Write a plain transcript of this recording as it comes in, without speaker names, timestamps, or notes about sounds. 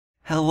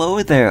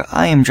Hello there,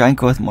 I am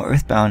GiantGrotle with more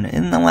EarthBound.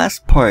 In the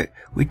last part,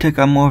 we took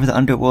on more of the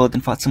underworld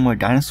and fought some more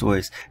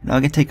dinosaurs. Now we're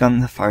gonna take on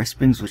the Fire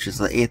Springs, which is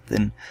the 8th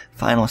and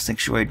final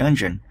sanctuary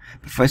dungeon.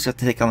 But first we have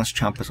to take on this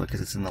Chomp as well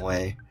because it's in the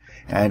way.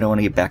 And I don't want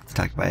to get back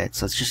attacked by it,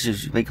 so let's just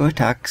use regular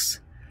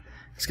attacks.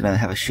 It's gonna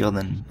have a shield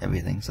and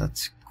everything, so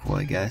that's cool,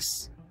 I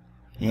guess.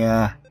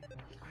 Yeah.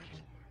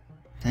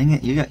 Dang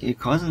it, you're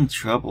causing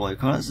trouble, you're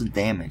causing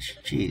damage.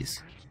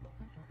 Jeez.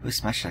 Ooh,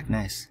 smash attack,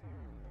 nice.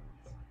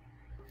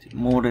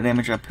 More the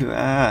damage up here.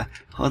 Ah,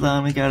 hold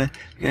on, we gotta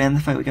end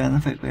the fight, we gotta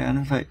end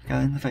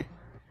the fight.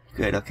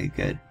 Good, okay,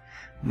 good.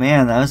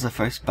 Man, that was the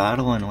first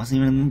battle and it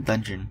wasn't even in the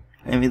dungeon.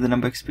 I didn't read the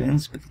number of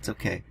experience, but it's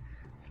okay.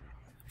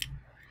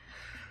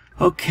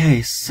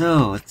 Okay,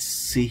 so let's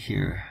see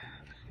here.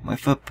 My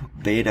foot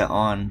beta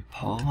on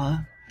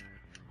Paula.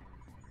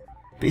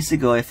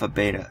 Basically, if a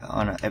beta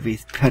on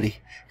everybody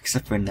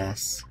except for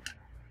Ness.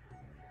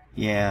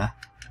 Yeah.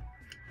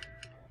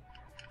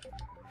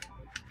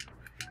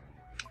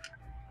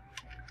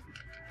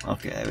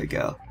 Okay, there we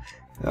go.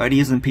 We're already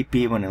using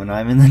PP when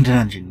I'm in the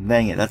dungeon.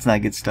 Dang it, that's not a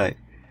good start.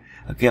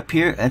 Okay, up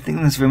here, I think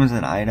this room is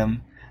an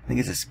item. I think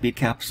it's a speed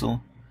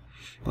capsule.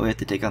 But we have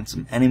to take on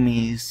some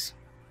enemies.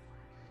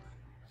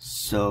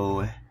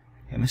 So,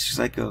 yeah, Mr.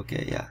 Psycho,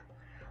 okay, yeah.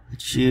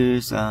 Let's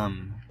use,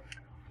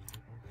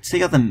 let's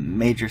take out the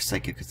Major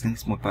Psycho, because I think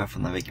it's more powerful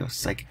than the regular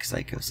Psychic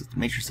Psycho. So it's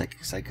Major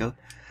Psychic Psycho.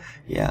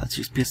 Yeah, let's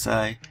use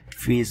PSI,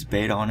 freeze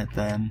beta on it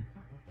then.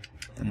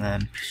 And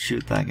then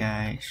shoot that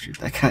guy,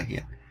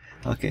 yeah.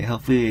 Okay,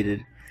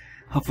 hopefully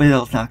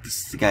they'll knock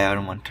this guy out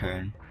in one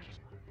turn.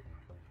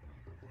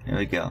 There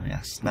we go,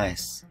 yes,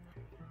 nice.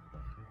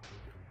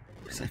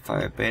 PSI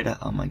fire beta,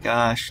 oh my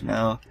gosh,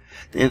 no.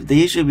 They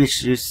usually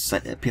use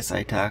PSI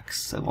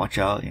attacks, so watch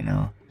out, you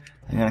know.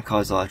 They're gonna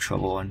cause a lot of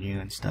trouble on you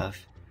and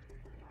stuff.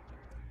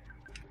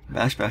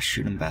 Bash, bash,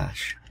 shoot and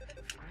bash.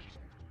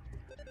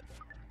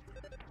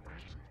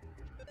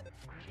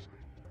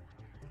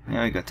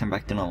 There we go, turn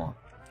back to normal.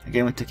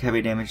 Again, we took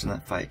heavy damage in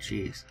that fight,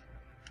 jeez.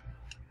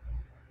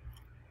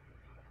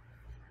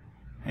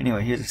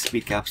 Anyway, here's a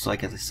speed capsule,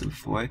 like I said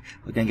before.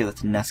 We're gonna give that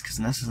to Ness, because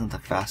Ness isn't the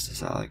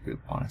fastest out of the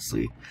group,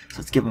 honestly. So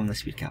let's give him the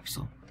speed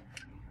capsule.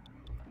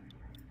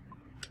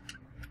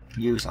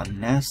 Use on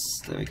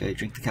Ness. There we go,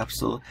 drink the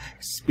capsule.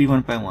 Speed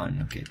 1 by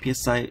 1. Okay,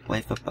 PSI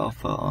Life Up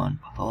Alpha on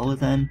Paula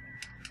then.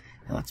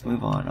 Now let's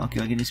move on. Okay,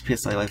 we're gonna use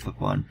PSI Life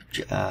Up on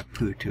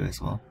Pooh too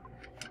as well.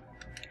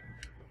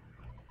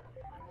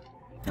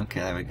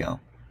 Okay, there we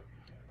go.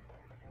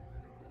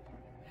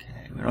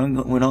 We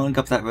don't link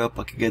up that rope.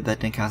 Okay, good.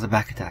 That didn't cause a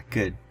back attack.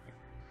 Good.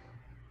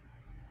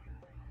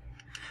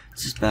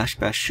 Let's just bash,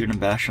 bash, shoot, and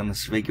bash on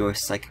this regular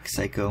Psychic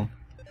Psycho.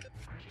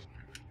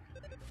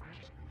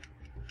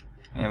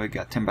 There we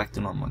go. Turn back to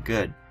normal.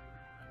 Good.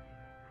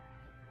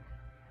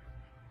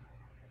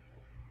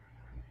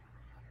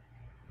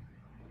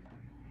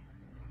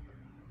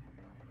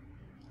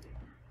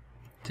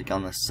 Take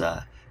on this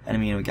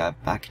enemy, and we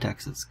got back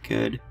attacks. That's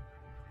good.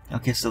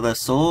 Okay, so the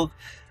soul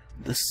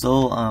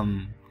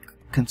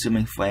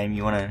consuming flame,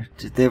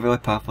 they're really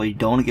powerful. You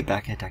don't want to get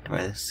back attacked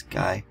by this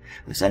guy,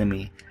 this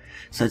enemy.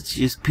 So it's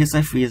just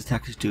PSI freeze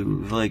attacks do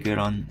really good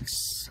on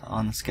this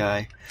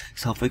guy.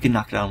 So hopefully we can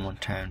knock it out in one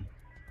turn.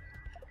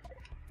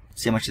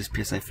 See how much this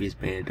PSI freeze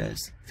beta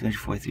does.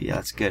 343, yeah,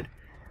 that's good.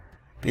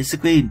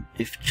 Basically,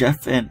 if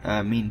Jeff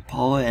and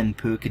Paula and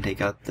Pooh can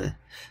take out the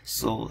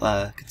soul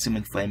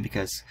consuming flame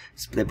because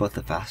they're both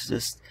the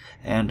fastest,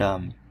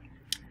 and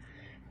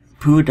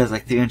Pooh does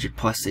like 300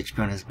 plus HP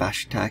on his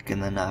bash attack,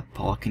 and then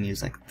Paul can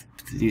use like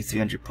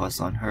 300 plus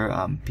on her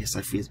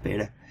PSI freeze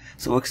beta.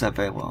 So it works out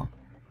very well.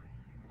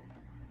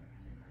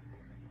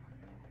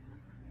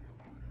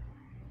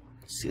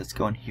 Let's see, let's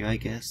go in here, I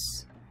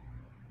guess.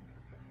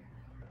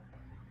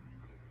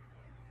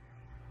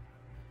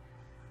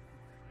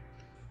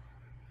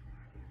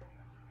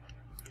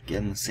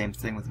 Again, the same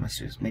thing with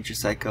Major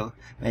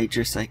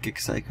Psychic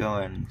Psycho,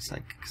 and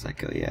Psychic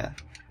Psycho, yeah.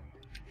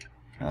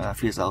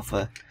 Freeze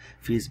Alpha,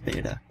 freeze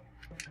Beta.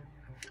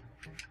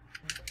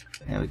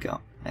 There we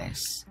go.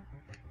 Nice.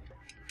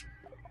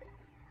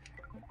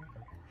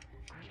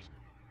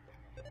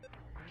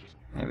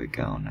 There we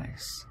go.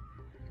 Nice.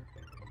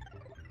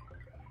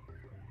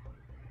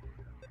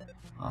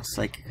 Oh,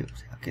 Psychic.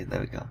 Okay, there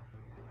we go.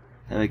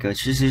 There we go.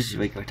 It's just use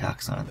regular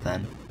attacks on it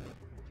then.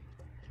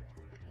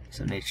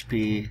 7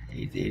 HP,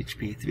 8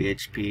 HP, 3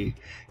 HP,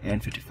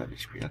 and 55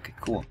 HP. Okay,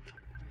 cool.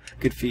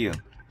 Good for you.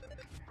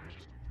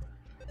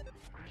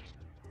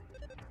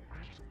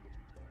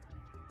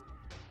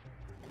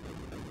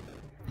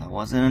 That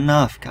wasn't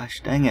enough,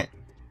 gosh dang it.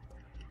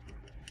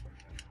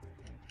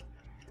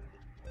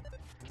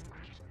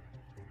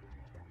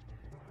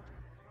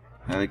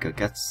 There we go,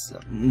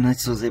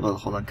 Ness was able to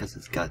hold on because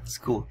it's guts.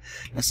 Cool.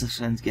 Ness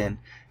again,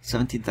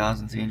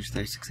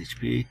 17,336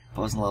 HP,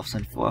 Paul's in level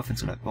 74,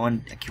 offense went up by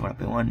 1, IQ went up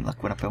by 1,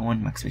 luck went up by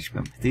 1, max HP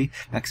went up by 3,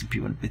 max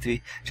MP went up by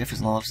 3, Jeff is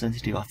in level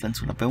 72, offense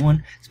went up by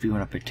 1, speed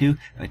went up by 2,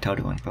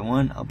 vitality went up by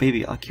 1, oh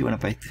baby, IQ went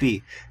up by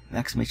 3,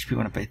 max HP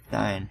went up by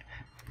 9,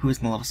 Who is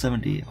in level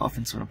 70?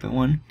 Offense went up by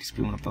 1,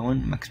 speed went up by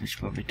 1, max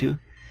HP went up by 2.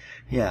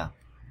 Yeah,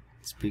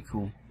 It's pretty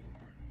cool.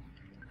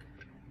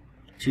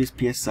 Choose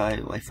PSI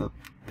Life Up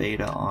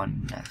Beta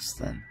on Nest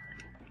then.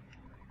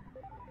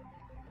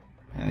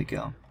 There we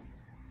go.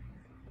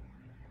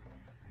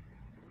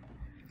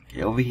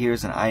 Okay, over here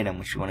is an item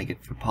which you want to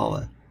get for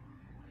Paula.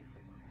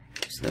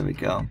 So there we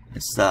go.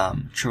 It's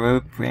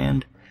Churro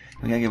brand.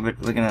 We're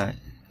gonna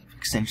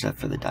exchange that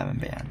for the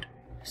diamond band.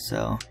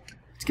 So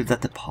let's give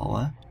that to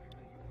Paula.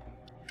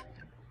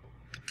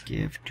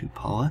 Give to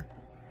Paula.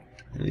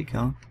 There we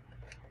go.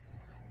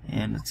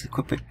 And let's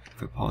equip it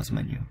for Paula's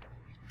menu.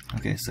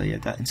 Okay, so yeah,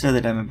 that instead of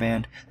the diamond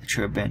band, the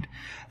churro band.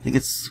 I think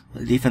its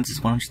defense is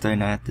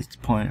 139 at this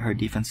point. Her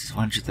defense is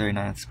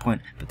 139 at this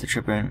point, but the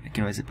churro band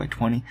can raise it by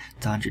 20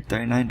 to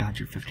 139 to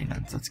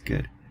 159. So that's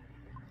good.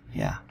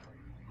 Yeah,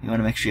 you want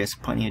to make sure he has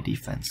plenty of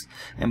defense.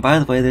 And by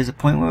the way, there's a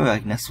point where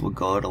like Ness will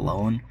go it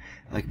alone,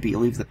 like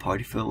leave the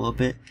party for a little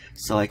bit.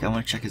 So like I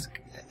want to check his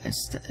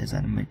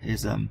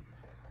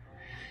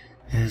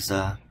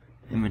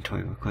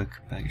inventory real quick.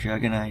 Back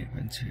Dragonite,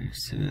 inventory.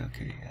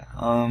 Okay,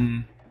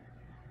 yeah.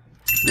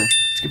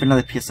 Let's give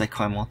another PSI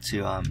caramel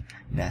to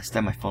Nest.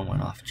 That my phone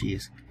went off.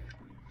 Jeez.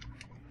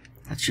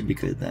 That should be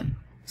good then.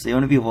 So you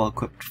want to be well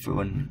equipped for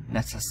when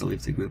Nest has to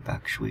leave the group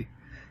actually.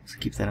 So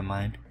keep that in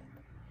mind.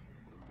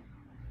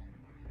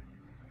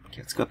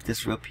 Okay, let's go up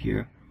this rope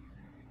here.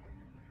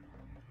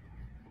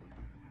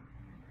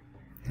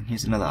 And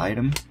here's another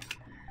item.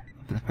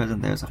 Up in the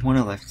present there's a horn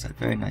of life inside.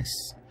 Very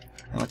nice.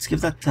 Now let's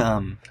give that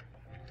to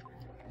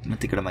I'm going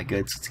to go to my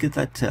goods. Let's get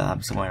that to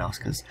someone else,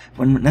 because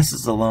when Ness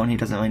is alone, he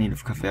doesn't really need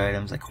to cover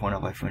items like Horn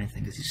of Life or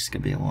anything, because he's just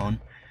going to be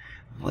alone.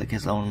 Like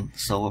his own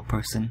solo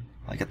person,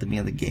 like at the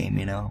beginning of the game,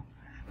 you know,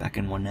 back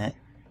in 1net.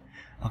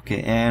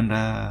 Okay, and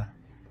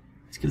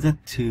let's give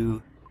that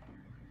to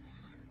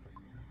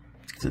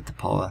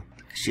Paula.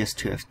 She has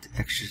 2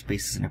 extra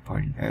spaces in her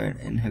party, or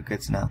in her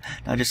goods now.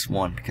 Not just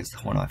 1, because the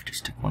Horn of Life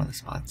just took one of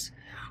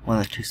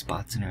the 2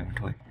 spots in her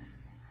inventory.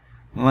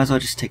 We might as well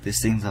just take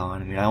these things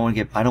on. I mean, I don't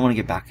want to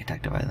get back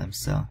attacked by them.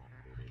 So,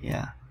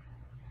 yeah.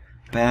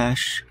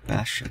 Bash.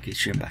 Okay,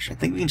 sure, bash. I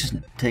think we can just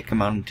take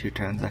them out in 2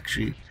 turns.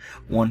 Actually,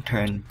 1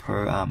 turn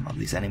per of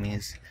these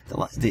enemies.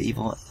 The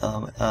evil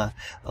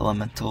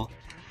elemental.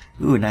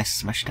 Ooh, nice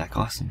smash attack.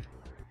 Awesome.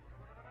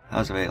 That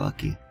was very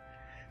lucky.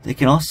 They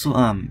can also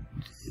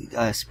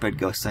spread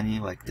ghosts on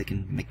you. Like they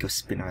can make ghosts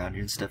spin around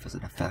you and stuff as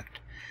an effect.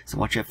 So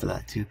watch out for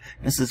that too.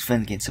 Ness's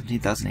defense gains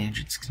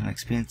 17,869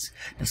 experience.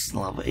 Ness's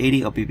level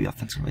 80, OBB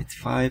offense 1 by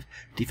 5,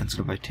 defense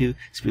 1 by 2,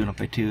 speed 1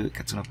 by 2,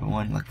 cuts 1 by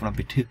 1, luck 1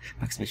 by 2,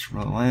 maximum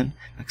 1 by 1,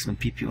 maximum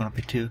PP 1 by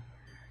 2.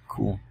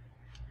 Cool.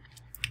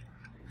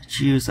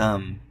 Let's use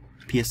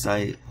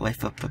PSI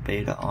Life Up a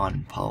Beta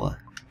on Paula.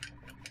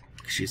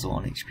 She's low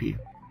on HP.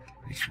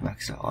 HP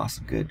maxed out.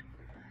 Awesome, good.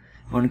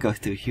 I want to go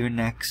through here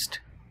next.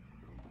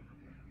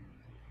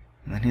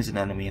 And then here's an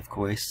enemy, of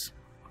course.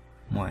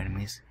 More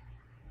enemies.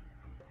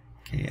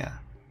 Okay, yeah.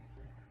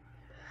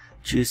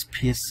 Choose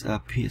choose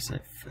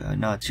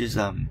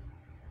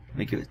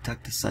make it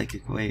attack the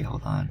psychic. Wait,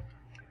 hold on.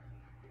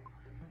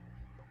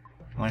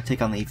 I want to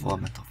take on the evil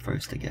elemental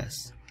first, I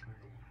guess.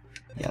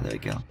 Yeah, there we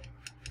go.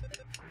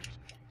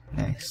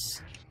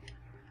 Nice.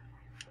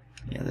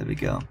 Yeah, there we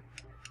go.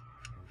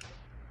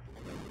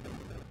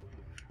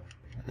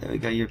 There we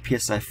go, your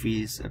PSI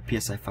freeze, or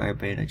PSI fire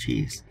beta,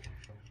 jeez.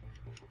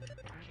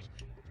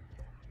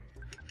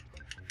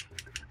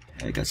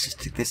 There we go, let's just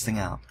take this thing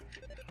out.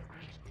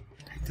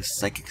 Take this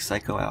psychic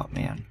psycho out,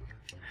 man.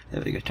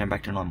 There we go, turn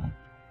back to normal.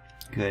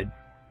 Good.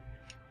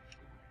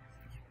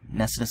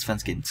 Ness and his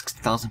friends getting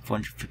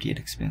 6,458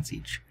 experience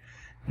each.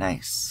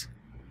 Nice.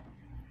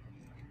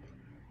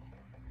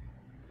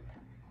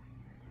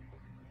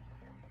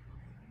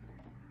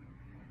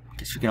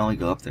 Guess we can only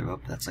go up the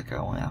rope, that's like our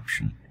only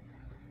option.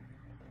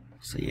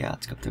 So yeah,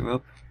 let's go up the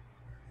rope.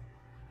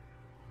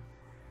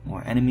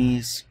 More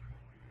enemies.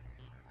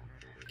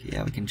 Okay,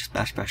 yeah, we can just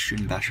bash, shoot,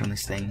 and bash on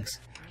these things.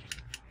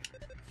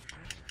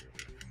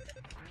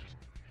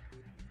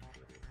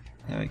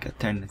 There we go,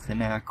 turn to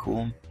thin air,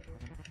 cool.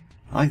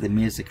 I like the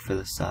music for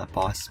this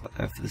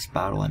for this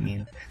battle. I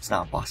mean, it's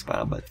not a boss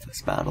battle, but for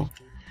this battle,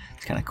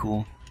 it's kind of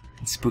cool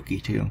and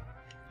spooky too.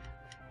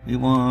 We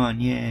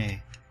won!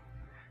 Yay!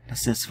 Now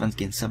since friends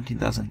gain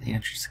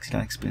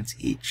 17,869 experience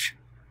each.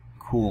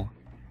 Cool.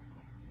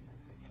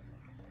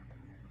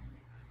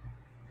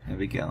 There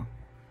we go.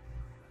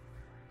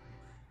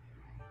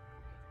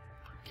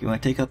 Okay, I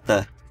want to take out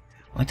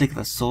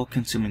the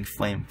soul-consuming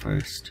flame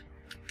first.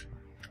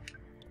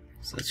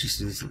 So let's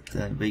just use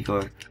the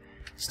regular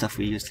stuff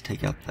we use to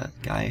take out that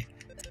guy.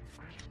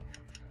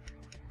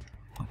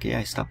 Okay,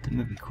 I stopped the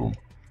movie. Cool.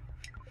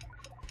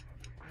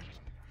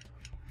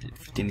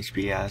 15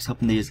 HP. Yeah, I was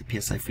hoping to use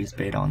the PSI freeze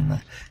beta on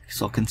the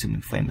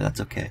soul-consuming flame, but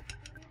that's okay.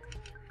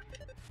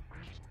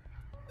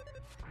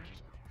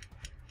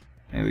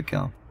 There we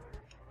go.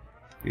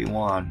 We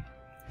won.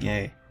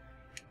 Yay.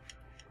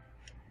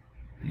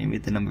 I didn't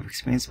read the number of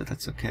experience, but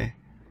that's okay.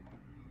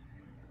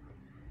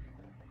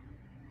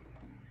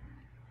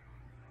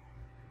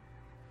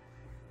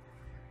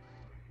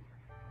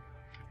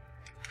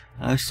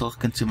 Another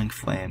soul-consuming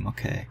flame.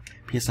 Okay.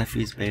 PSI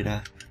freeze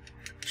beta.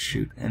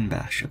 Shoot and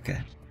bash,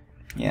 okay.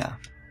 Yeah.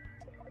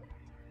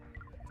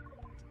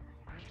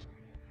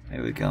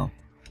 There we go.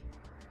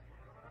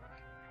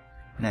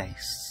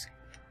 Nice.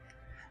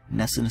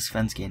 Ness and his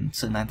friends gain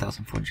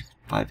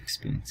 9,405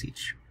 experience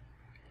each.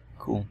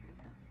 Cool.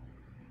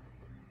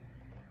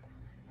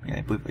 Yeah,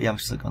 I believe, yeah, I'm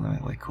still going the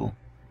right way. Cool.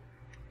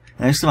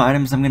 And there's some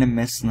items I'm gonna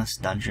miss in this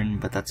dungeon,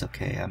 but that's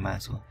okay. I might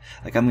as well.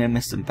 Like, I'm gonna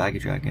miss some bag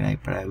of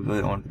Dragonite, but I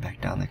really don't want to go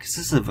back down there because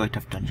this is a very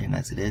tough dungeon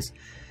as it is.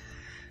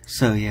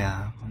 So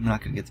yeah, I'm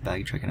not gonna get the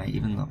bag of Dragonite,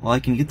 even though, well,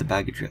 I can get the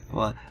bag of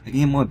well, I can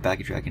get more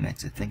bag of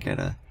Dragonites, I think,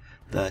 at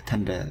the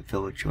Tenda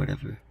village or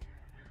whatever,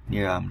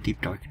 near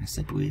Deep Darkness,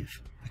 I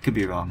believe. I could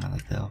be wrong on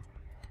that though.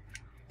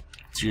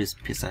 So just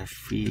PSI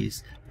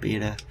freeze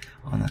beta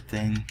on that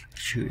thing,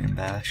 shoot and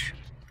bash.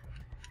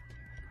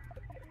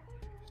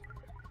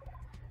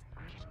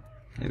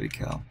 There we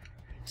go.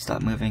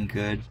 Stop moving,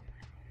 good.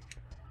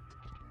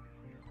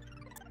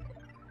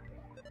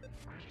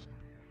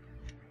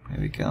 There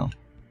we go.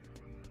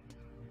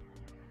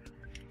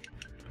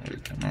 There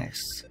we go,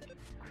 nice.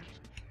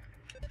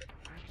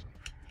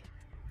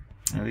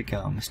 There we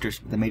go,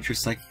 the Major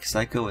Psychic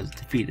Psycho is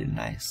defeated,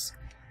 nice.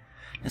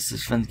 This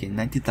is friends getting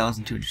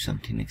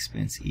 19,217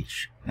 experience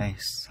each.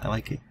 Nice, I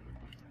like it.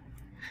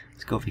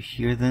 Let's go over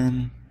here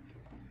then.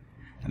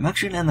 I'm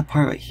actually gonna end the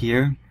part right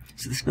here.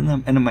 So this has been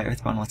the end of my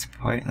EarthBound Let's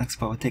Play. Next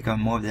part we'll take on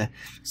more of the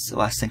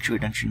last Sanctuary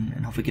dungeon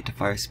and hopefully get to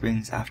Fire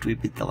Springs after we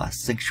beat the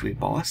last Sanctuary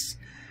boss.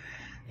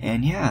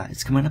 And yeah,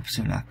 it's coming up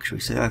soon actually.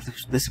 So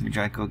this has been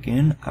GiantGrotle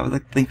again. I would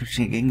like to thank you for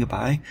watching again,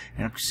 goodbye,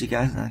 and I hope to see you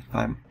guys in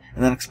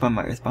the next part of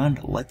my EarthBound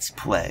Let's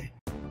Play.